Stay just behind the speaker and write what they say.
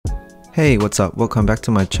Hey, what's up? Welcome back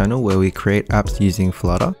to my channel where we create apps using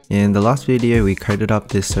Flutter. In the last video, we coded up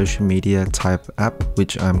this social media type app,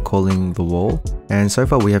 which I'm calling the wall. And so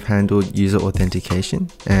far we have handled user authentication,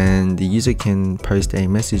 and the user can post a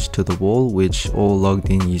message to the wall, which all logged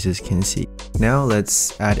in users can see. Now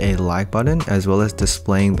let's add a like button as well as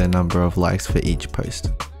displaying the number of likes for each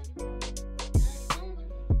post.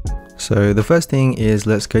 So the first thing is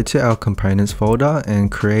let's go to our components folder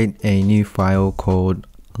and create a new file called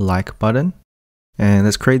like button, and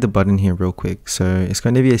let's create the button here real quick. So it's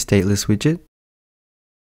going to be a stateless widget,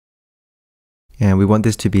 and we want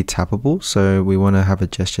this to be tappable, so we want to have a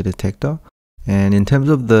gesture detector. And in terms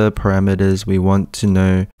of the parameters, we want to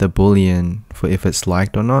know the boolean for if it's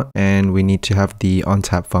liked or not, and we need to have the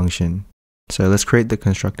onTap function. So let's create the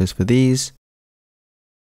constructors for these,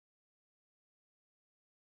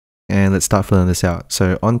 and let's start filling this out.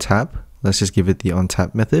 So onTap, let's just give it the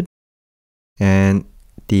onTap method, and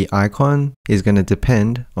the icon is going to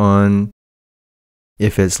depend on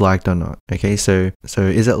if it's liked or not. Okay, so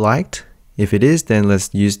is it liked? If it is, then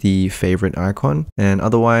let's use the favorite icon, and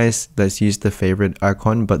otherwise let's use the favorite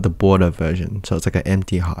icon but the border version, so it's like an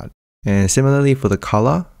empty heart. And similarly for the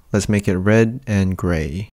color, let's make it red and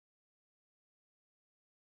gray.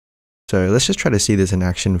 So let's just try to see this in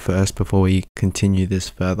action first before we continue this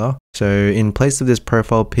further. So in place of this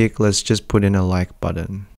profile pic, let's just put in a like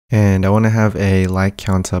button. And I want to have a like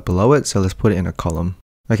counter below it, so let's put it in a column.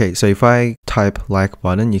 Okay, so if I type like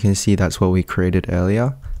button, you can see that's what we created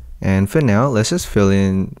earlier. And for now, let's just fill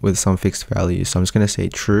in with some fixed values. So I'm just going to say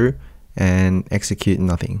true and execute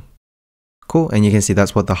nothing. Cool, and you can see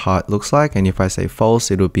that's what the heart looks like. And if I say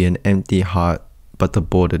false, it will be an empty heart, but the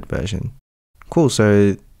bordered version. Cool,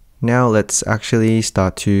 so now let's actually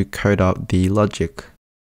start to code up the logic.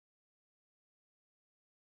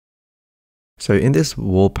 So in this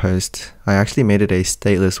wall post, I actually made it a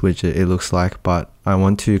stateless widget, it looks like, but I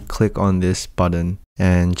want to click on this button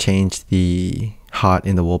and change the heart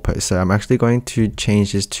in the wall post. So I'm actually going to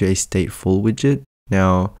change this to a stateful widget.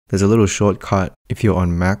 Now, there's a little shortcut. If you're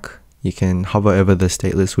on Mac, you can hover over the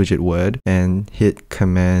stateless widget word and hit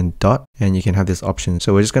command dot, and you can have this option.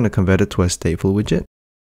 So we're just going to convert it to a stateful widget.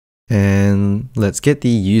 And let's get the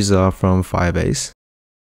user from Firebase.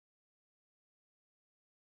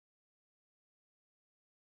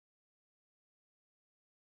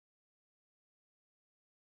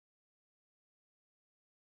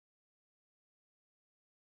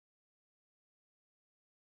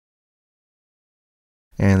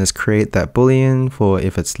 And let's create that boolean for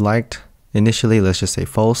if it's liked. Initially, let's just say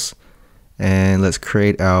false. And let's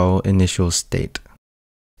create our initial state.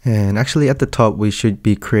 And actually at the top, we should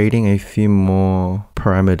be creating a few more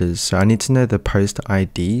parameters. So I need to know the post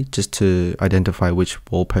ID just to identify which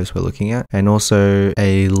wall post we're looking at. And also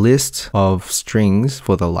a list of strings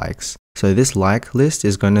for the likes. So this like list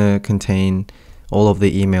is going to contain all of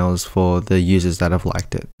the emails for the users that have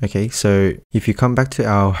liked it. Okay, so if you come back to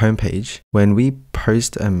our homepage, when we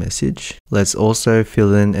post a message, let's also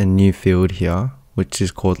fill in a new field here, which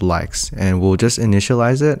is called likes, and we'll just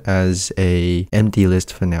initialize it as a empty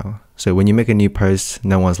list for now. So when you make a new post,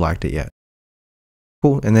 no one's liked it yet.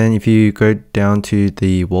 Cool, and then if you go down to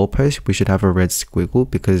the wall post, we should have a red squiggle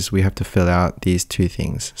because we have to fill out these two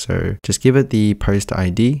things. So just give it the post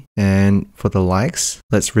ID, and for the likes,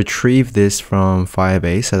 let's retrieve this from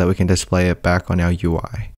Firebase so that we can display it back on our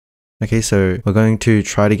UI. Okay, so we're going to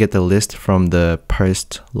try to get the list from the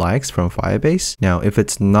post likes from Firebase. Now, if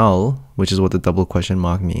it's null, which is what the double question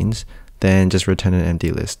mark means, then just return an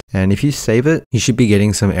empty list. And if you save it, you should be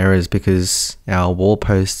getting some errors because our wall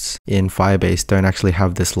posts in Firebase don't actually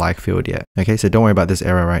have this like field yet. Okay, so don't worry about this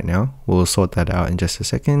error right now. We'll sort that out in just a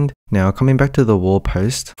second. Now, coming back to the wall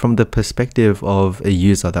post, from the perspective of a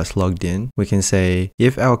user that's logged in, we can say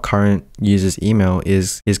if our current user's email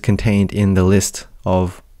is contained in the list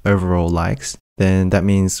of overall likes, then that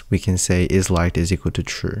means we can say is liked is equal to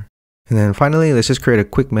true. And then finally, let's just create a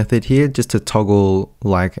quick method here just to toggle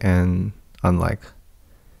like and unlike.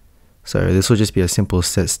 So this will just be a simple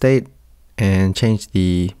set state and change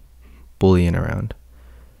the boolean around.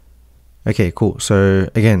 Okay, cool. So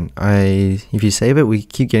again, if you save it, we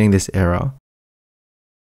keep getting this error.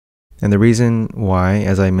 And the reason why,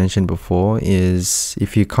 as I mentioned before, is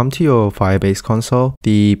if you come to your Firebase console,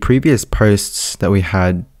 the previous posts that we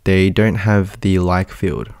had, they don't have the like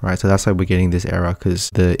field, right? So that's why we're getting this error, because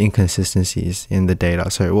the inconsistencies in the data.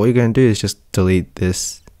 So what you're going to do is just delete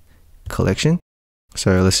this collection.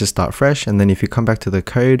 So let's just start fresh. And then if you come back to the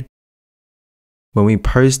code, when we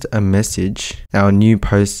post a message, our new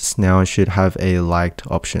posts now should have a liked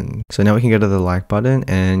option. So now we can go to the like button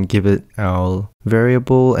and give it our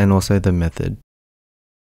variable and also the method.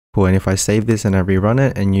 Cool, and if I save this and I rerun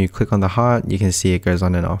it and you click on the heart, you can see it goes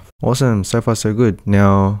on and off. Awesome, so far so good.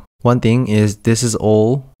 Now, one thing is this is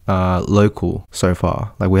all local so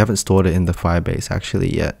far. Like we haven't stored it in the Firebase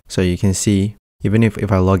actually yet. So you can see, even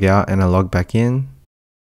if I log out and I log back in,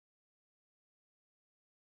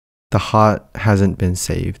 the heart hasn't been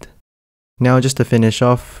saved. Now just to finish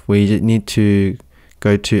off, we need to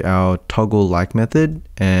go to our toggle like method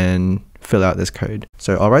and fill out this code.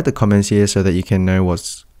 So I'll write the comments here so that you can know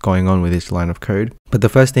what's going on with each line of code. But the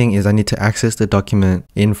first thing is I need to access the document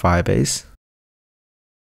in Firebase.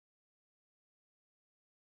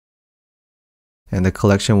 And the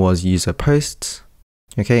collection was user posts.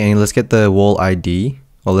 Okay, and let's get the wall ID,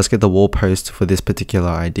 or let's get the wall post for this particular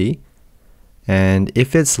ID. And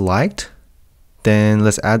if it's liked, then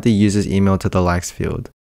let's add the user's email to the likes field.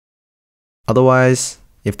 Otherwise,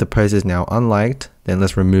 if the post is now unliked, then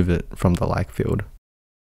let's remove it from the like field.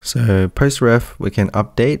 So post ref, we can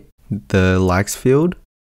update the likes field.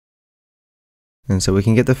 And so we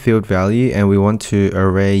can get the field value and we want to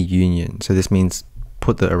array union. So this means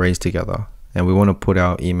put the arrays together and we want to put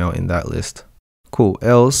our email in that list. Cool,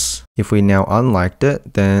 else if we now unliked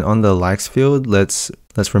it, then on the likes field, let's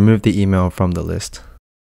remove the email from the list.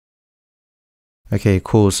 Okay,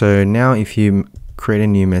 cool. So now if you create a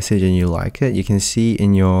new message and you like it, you can see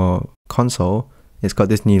in your console, it's got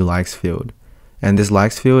this new likes field. And this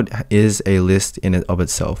likes field is a list in and of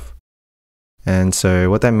itself. And so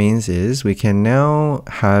what that means is we can now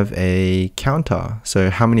have a counter. So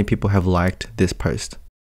how many people have liked this post?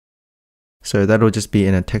 So that'll just be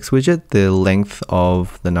in a text widget, the length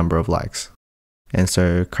of the number of likes. And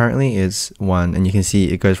so currently it's 1, and you can see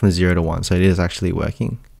it goes from 0 to 1. So it is actually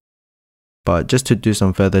working. But just to do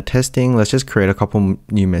some further testing, let's just create a couple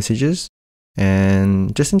new messages.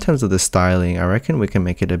 And just in terms of the styling, I reckon we can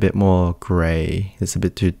make it a bit more gray. It's a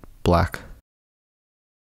bit too black.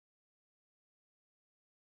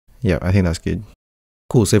 Yeah, I think that's good.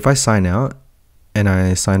 Cool, so if I sign out and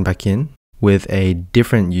I sign back in with a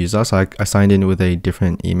different user, so I signed in with a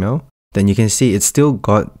different email, then you can see it's still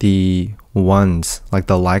got the ones, like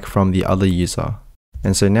the like from the other user.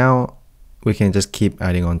 And so now we can just keep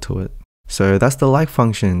adding on to it. So that's the like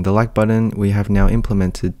function, the like button we have now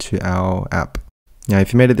implemented to our app. Now,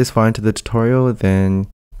 if you made it this far into the tutorial, then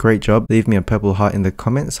great job. Leave me a purple heart in the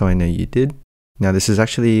comments so I know you did. Now, this is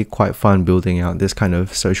actually quite fun building out this kind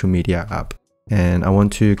of social media app. And I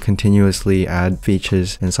want to continuously add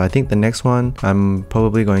features. And so I think the next one, I'm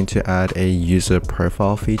probably going to add a user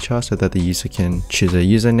profile feature so that the user can choose a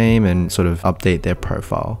username and sort of update their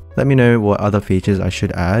profile. Let me know what other features I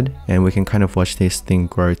should add and we can kind of watch this thing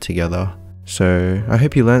grow together. So I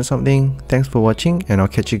hope you learned something. Thanks for watching and I'll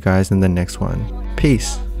catch you guys in the next one.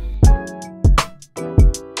 Peace.